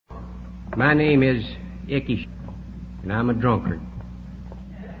My name is Icky, and I'm a drunkard.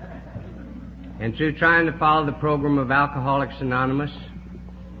 And through trying to follow the program of Alcoholics Anonymous,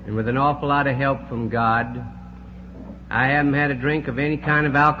 and with an awful lot of help from God, I haven't had a drink of any kind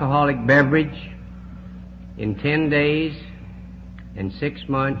of alcoholic beverage in 10 days, and 6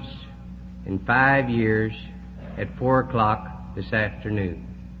 months, and 5 years at 4 o'clock this afternoon.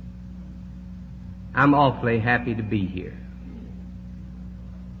 I'm awfully happy to be here.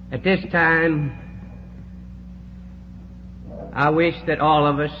 At this time, I wish that all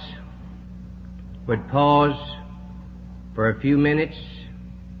of us would pause for a few minutes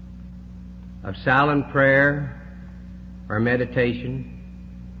of silent prayer or meditation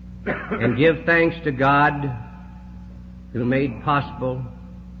and give thanks to God who made possible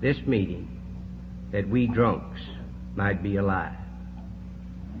this meeting that we drunks might be alive.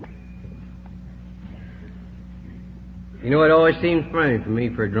 You know, it always seems funny for me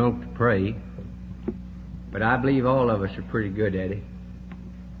for a drunk to pray, but I believe all of us are pretty good at it.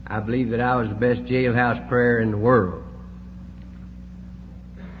 I believe that I was the best jailhouse prayer in the world.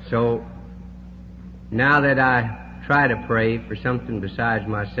 So, now that I try to pray for something besides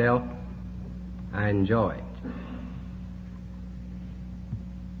myself, I enjoy it.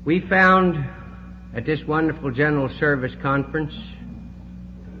 We found at this wonderful General Service Conference,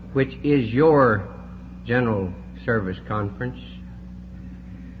 which is your General Service Conference,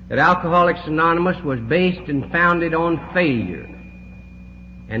 that Alcoholics Anonymous was based and founded on failure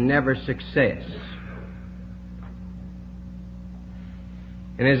and never success.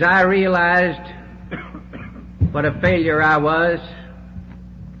 And as I realized what a failure I was,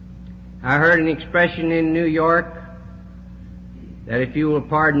 I heard an expression in New York that, if you will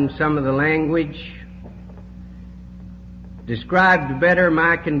pardon some of the language, described better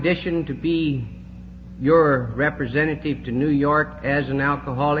my condition to be your representative to New York as an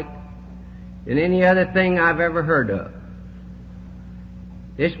alcoholic than any other thing I've ever heard of.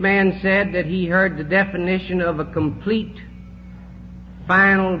 This man said that he heard the definition of a complete,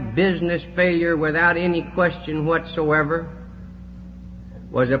 final business failure without any question whatsoever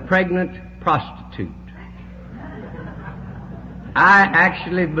was a pregnant prostitute. I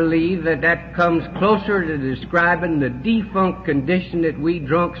actually believe that that comes closer to describing the defunct condition that we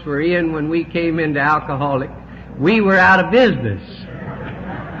drunks were in when we came into alcoholic. We were out of business.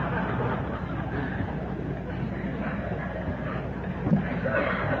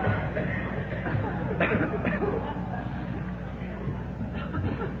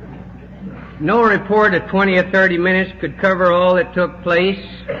 No report of 20 or 30 minutes could cover all that took place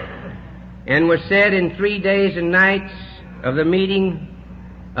and was said in 3 days and nights of the meeting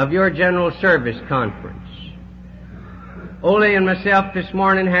of your General Service Conference. Ole and myself this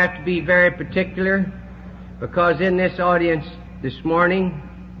morning have to be very particular, because in this audience this morning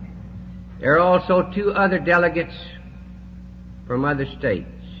there are also 2 other delegates from other states.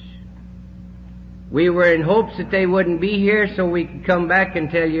 We were in hopes that they wouldn't be here so we could come back and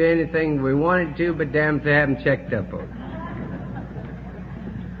tell you anything we wanted to, but damn if they haven't checked up on it.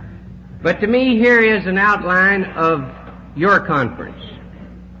 But to me, here is an outline of your conference.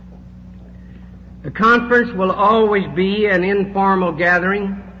 The conference will always be an informal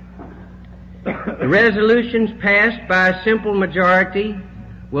gathering. The resolutions passed by a simple majority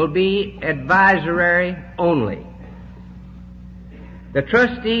will be advisory only. The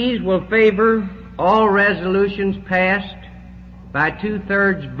trustees will favor all resolutions passed by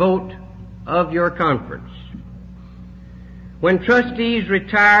 2/3 vote of your conference. When trustees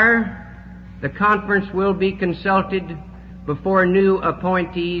retire, the conference will be consulted before new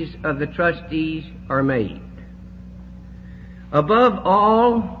appointees of the trustees are made. Above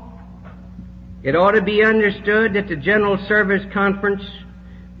all, it ought to be understood that the General Service Conference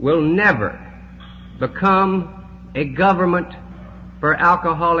will never become a government for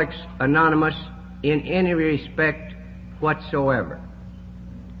Alcoholics Anonymous in any respect whatsoever.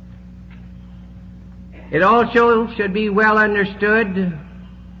 It also should be well understood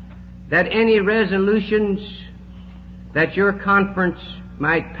that any resolutions that your conference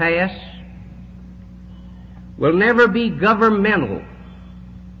might pass will never be governmental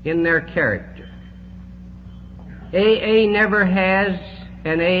in their character. AA never has,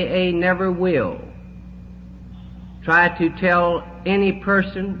 and AA never will try to tell any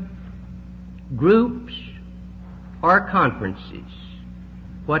person, groups, or conferences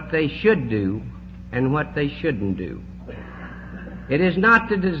what they should do and what they shouldn't do. It is not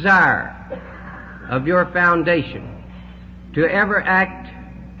the desire of your foundation to ever act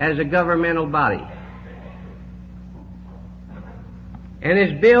as a governmental body. And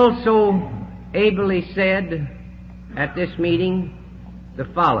as Bill so ably said at this meeting, the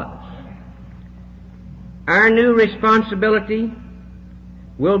follows. Our new responsibility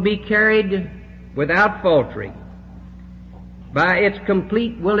will be carried without faltering by its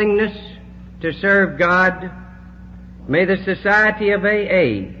complete willingness to serve God. May the Society of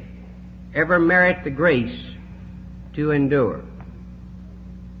AA ever merit the grace to endure.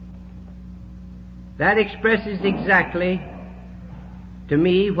 That expresses exactly to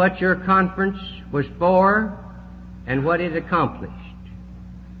me what your conference was for and what it accomplished.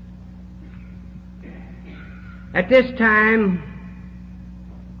 At this time,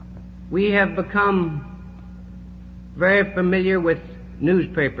 we have become very familiar with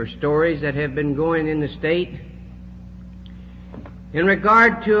newspaper stories that have been going in the state in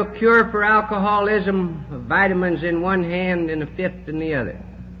regard to a cure for alcoholism, of vitamins in one hand and a fifth in the other.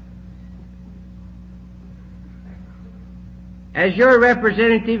 As your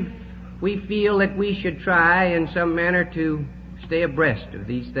representative, we feel that we should try in some manner to stay abreast of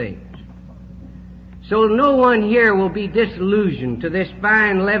these things. So no one here will be disillusioned to this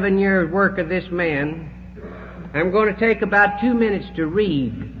fine 11-year work of this man. I'm going to take about 2 minutes to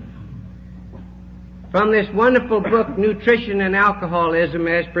read from this wonderful book, Nutrition and Alcoholism,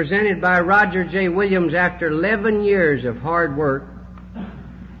 as presented by Roger J. Williams after 11 years of hard work,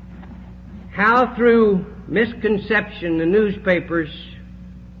 how through misconception the newspapers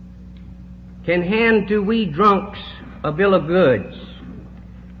can hand to we drunks a bill of goods.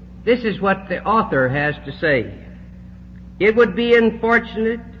 This is what the author has to say. It would be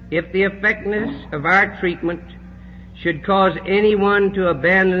unfortunate if the effectiveness of our treatment should cause anyone to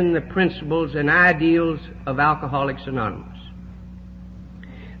abandon the principles and ideals of Alcoholics Anonymous.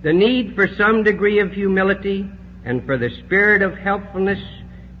 The need for some degree of humility and for the spirit of helpfulness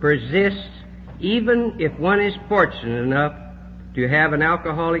persists even if one is fortunate enough to have an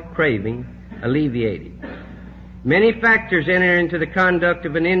alcoholic craving alleviated. Many factors enter into the conduct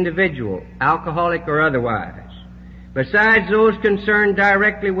of an individual, alcoholic or otherwise, besides those concerned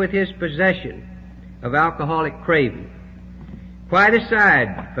directly with his possession of alcoholic craving. Quite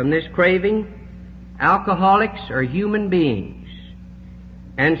aside from this craving, alcoholics are human beings,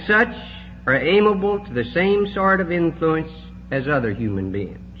 and such are amenable to the same sort of influence as other human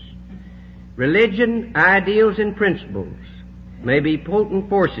beings. Religion, ideals, and principles may be potent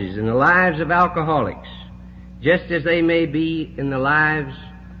forces in the lives of alcoholics, just as they may be in the lives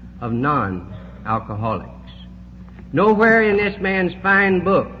of non-alcoholics. Nowhere in this man's fine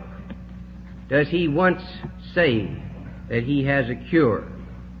book does he once say that he has a cure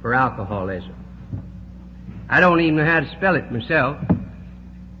for alcoholism. I don't even know how to spell it myself.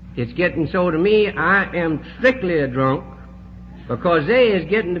 It's getting so to me, I am strictly a drunk because there is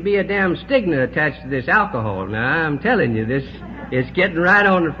getting to be a damn stigma attached to this alcohol. Now, I'm telling you, this is getting right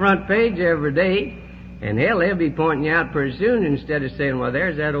on the front page every day. And hell, they'll be pointing you out pretty soon. Instead of saying, well,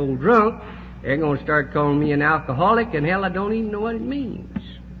 there's that old drunk, they're going to start calling me an alcoholic, and hell, I don't even know what it means.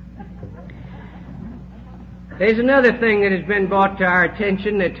 There's another thing that has been brought to our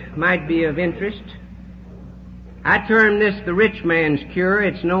attention that might be of interest. I term this the rich man's cure.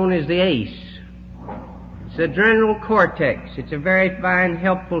 It's known as the ACE. It's the adrenal cortex. It's a very fine,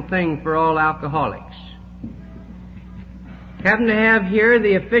 helpful thing for all alcoholics. Happen to have here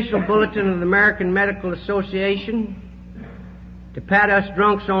the official bulletin of the American Medical Association. To pat us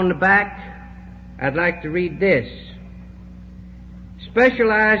drunks on the back, I'd like to read this.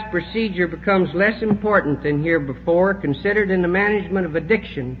 Specialized procedure becomes less important than heretofore considered in the management of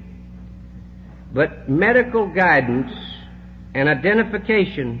addiction, but medical guidance and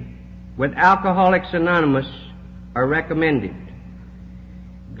identification with Alcoholics Anonymous are recommended.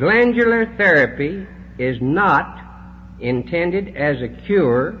 Glandular therapy is not intended as a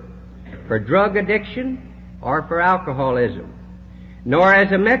cure for drug addiction or for alcoholism, nor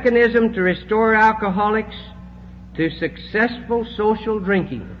as a mechanism to restore alcoholics to successful social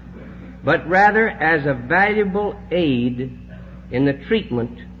drinking, but rather as a valuable aid in the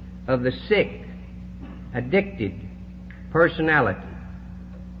treatment of the sick, addicted personality.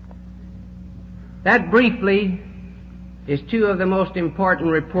 That briefly is two of the most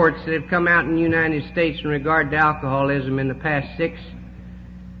important reports that have come out in the United States in regard to alcoholism in the past 6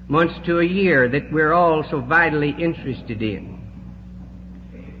 months to a year that we're all so vitally interested in.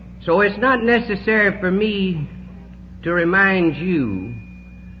 So it's not necessary for me to remind you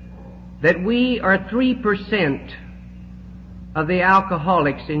that we are 3% of the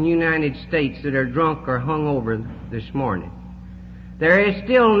alcoholics in the United States that are drunk or hungover this morning. There is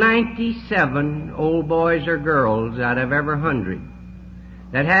still 97 old boys or girls out of every 100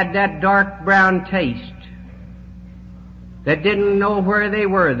 that had that dark brown taste, that didn't know where they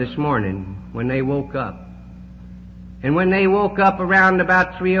were this morning when they woke up. And when they woke up around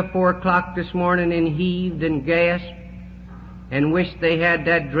about 3 or 4 o'clock this morning and heaved and gasped and wished they had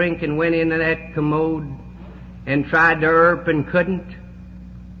that drink and went into that commode and tried to irp and couldn't,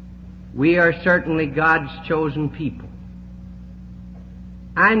 we are certainly God's chosen people.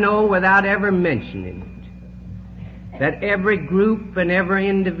 I know without ever mentioning it that every group and every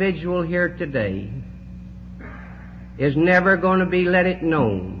individual here today is never going to be let it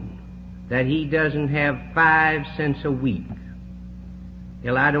known that he doesn't have 5 cents a week.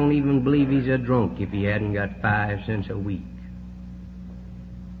 Hell, I don't even believe he's a drunk if he hadn't got 5 cents a week.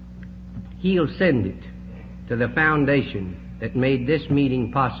 He'll send it to the foundation that made this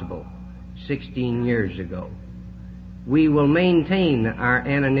meeting possible 16 years ago. We will maintain our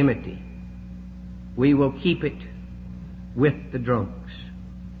anonymity. We will keep it with the drunks.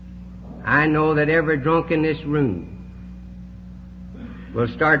 I know that every drunk in this room will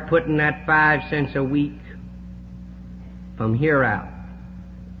start putting that 5 cents a week from here out.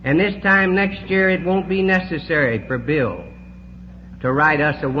 And this time next year it won't be necessary for Bill to write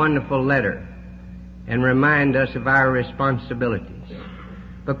us a wonderful letter and remind us of our responsibilities.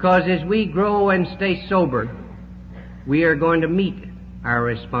 Because as we grow and stay sober, we are going to meet our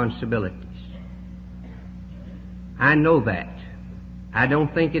responsibilities. I know that. I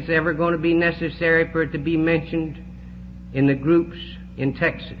don't think it's ever going to be necessary for it to be mentioned in the groups in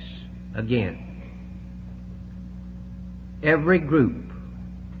Texas again. Every group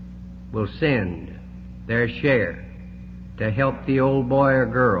will send their share to help the old boy or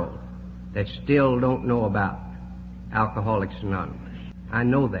girl that still don't know about Alcoholics Anonymous. I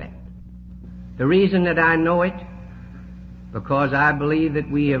know that. The reason that I know it, because I believe that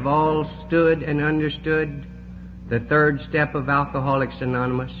we have all stood and understood the third step of Alcoholics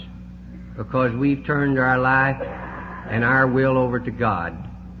Anonymous, because we've turned our life and our will over to God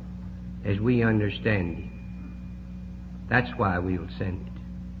as we understand Him. That's why we will send it.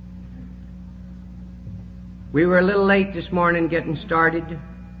 We were a little late this morning getting started,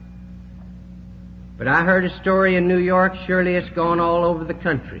 but I heard a story in New York. Surely it's gone all over the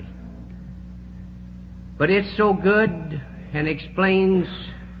country. But it's so good and explains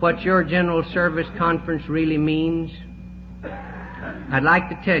what your General Service Conference really means. I'd like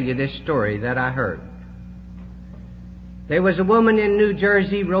to tell you this story that I heard. There was a woman in New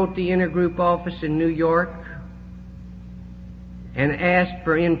Jersey, wrote the intergroup office in New York, and asked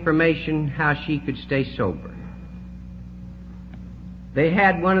for information how she could stay sober. They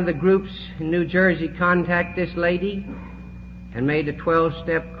had one of the groups in New Jersey contact this lady and made a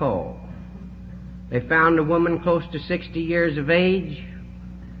 12-step call. They found a woman close to 60 years of age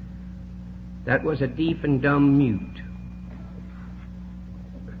that was a deaf and dumb mute.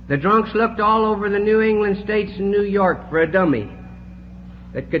 The drunks looked all over the New England states and New York for a dummy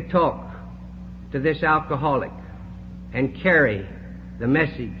that could talk to this alcoholic and carry the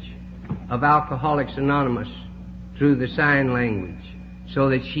message of Alcoholics Anonymous through the sign language so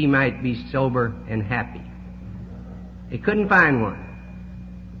that she might be sober and happy. They couldn't find one.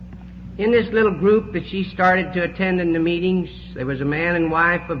 In this little group that she started to attend in the meetings, there was a man and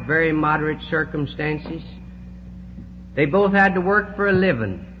wife of very moderate circumstances. They both had to work for a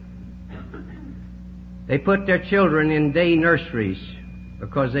living. They put their children in day nurseries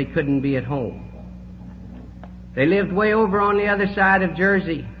because they couldn't be at home. They lived way over on the other side of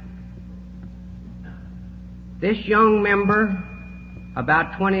Jersey. This young member,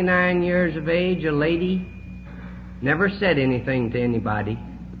 about 29 years of age, a lady, never said anything to anybody.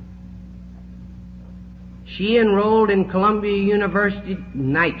 She enrolled in Columbia University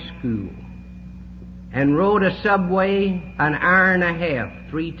night school and rode a subway an hour and a half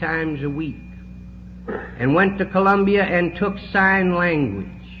 3 times a week, and went to Columbia and took sign language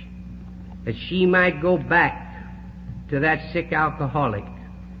that she might go back to that sick alcoholic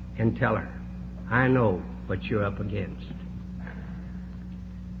and tell her, I know what you're up against.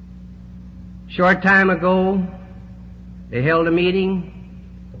 Short time ago, they held a meeting.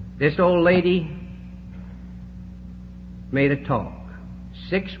 This old lady made a talk.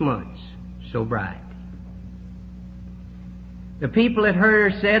 6 months sobriety. The people that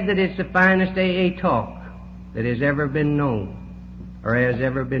heard her said that it's the finest AA talk that has ever been known or has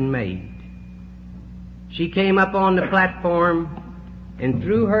ever been made. She came up on the platform and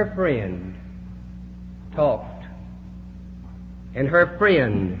through her friend talked. And her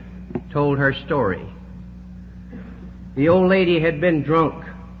friend told her story. The old lady had been drunk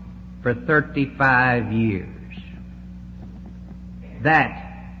for 35 years.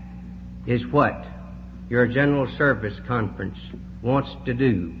 That is what your General Service Conference wants to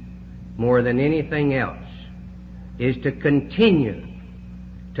do more than anything else, is to continue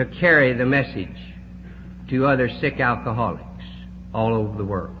to carry the message to other sick alcoholics all over the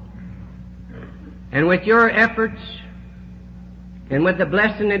world. And with your efforts and with the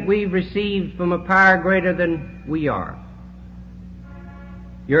blessing that we've received from a power greater than we are,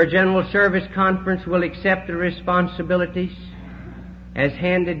 your General Service Conference will accept the responsibilities as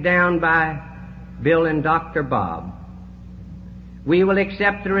handed down by Bill and Dr. Bob. We will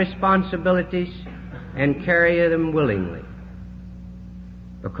accept the responsibilities and carry them willingly,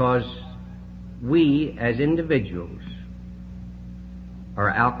 because we as individuals are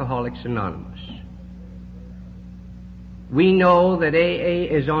Alcoholics Anonymous. We know that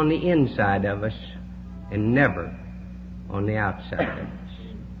AA is on the inside of us and never on the outside of us.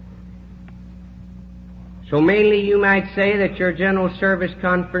 So mainly you might say that your General Service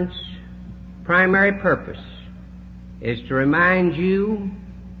Conference primary purpose is to remind you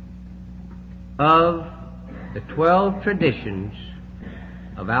of the 12 traditions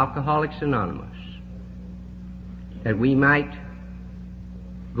of Alcoholics Anonymous, that we might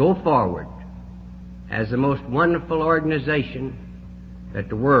go forward as the most wonderful organization that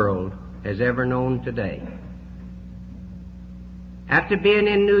the world has ever known today. After being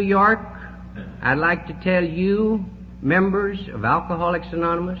in New York, I'd like to tell you, members of Alcoholics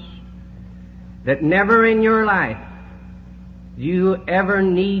Anonymous, that never in your life you ever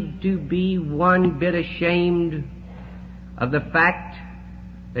need to be one bit ashamed of the fact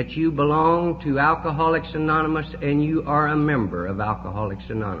that you belong to Alcoholics Anonymous and you are a member of Alcoholics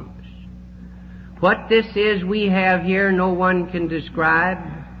Anonymous. What this is we have here, no one can describe.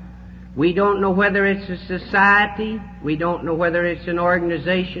 We don't know whether it's a society. We don't know whether it's an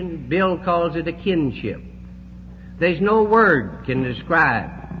organization. Bill calls it a kinship. There's no word can describe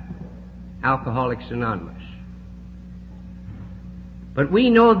Alcoholics Anonymous. But we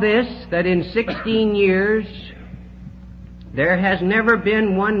know this, that in 16 years, there has never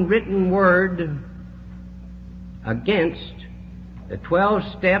been one written word against the 12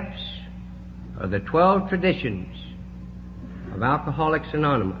 steps or the 12 traditions of Alcoholics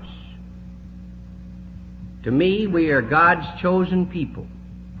Anonymous. To me, we are God's chosen people.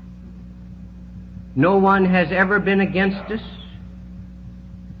 No one has ever been against us.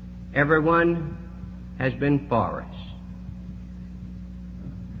 Everyone has been for us.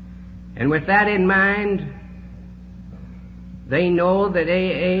 And with that in mind, they know that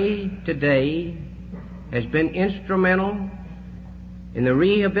AA today has been instrumental in the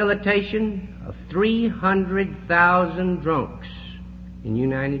rehabilitation of 300,000 drunks in the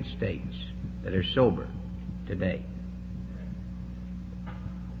United States that are sober today.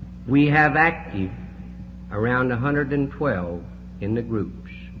 We have active around 112 in the groups.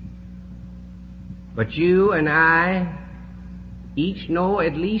 But you and I each know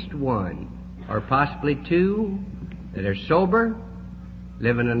at least one, or possibly two, that are sober,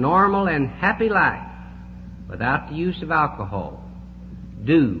 living a normal and happy life without the use of alcohol,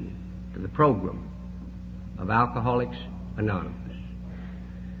 due to the program of Alcoholics Anonymous.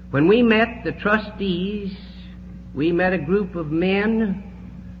 When we met the trustees, we met a group of men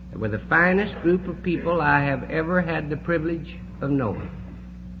that were the finest group of people I have ever had the privilege of knowing.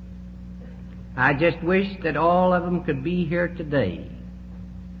 I just wish that all of them could be here today,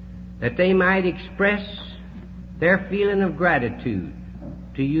 that they might express their feeling of gratitude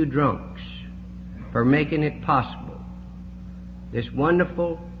to you drunks for making it possible, this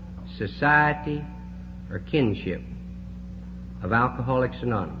wonderful society or kinship of Alcoholics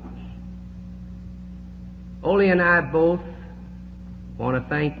Anonymous. Ole and I both want to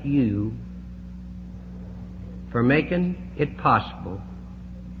thank you for making it possible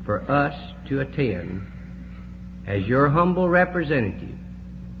for us to attend as your humble representative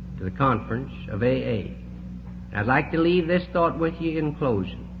to the conference of AA. I'd like to leave this thought with you in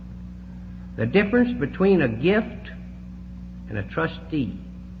closing. The difference between a gift and a trustee.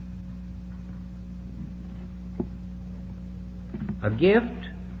 A gift,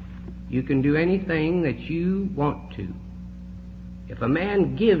 you can do anything that you want to. If a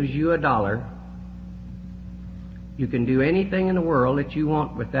man gives you $1, you can do anything in the world that you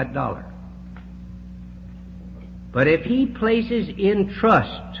want with that $1. But if he places in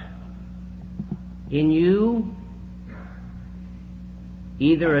trust in you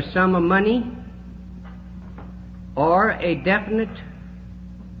either a sum of money or a definite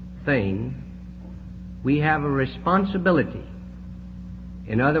thing, we have a responsibility.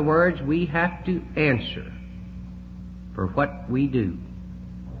 In other words, we have to answer for what we do.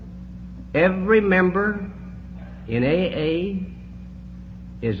 Every member in AA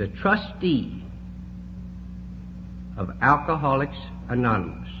is a trustee of Alcoholics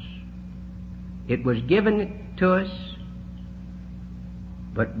Anonymous. It was given to us,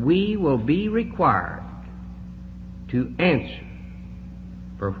 but we will be required to answer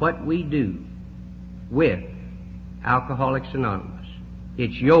for what we do with Alcoholics Anonymous.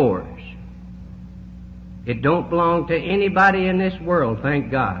 It's yours. It don't belong to anybody in this world,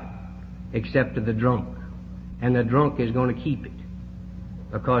 thank God, except to the drunk. And the drunk is going to keep it,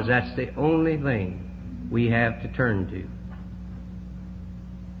 because that's the only thing we have to turn to.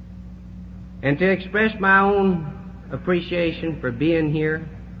 And to express my own appreciation for being here,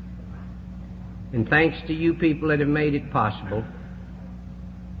 and thanks to you people that have made it possible,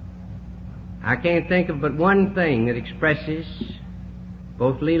 I can't think of but one thing that expresses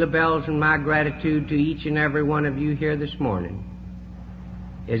both Leela Bell's and my gratitude to each and every one of you here this morning,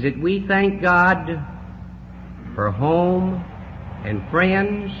 is that we thank God for home and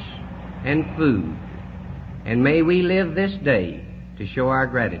friends and food. And may we live this day to show our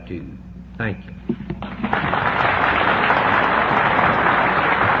gratitude. Thank you.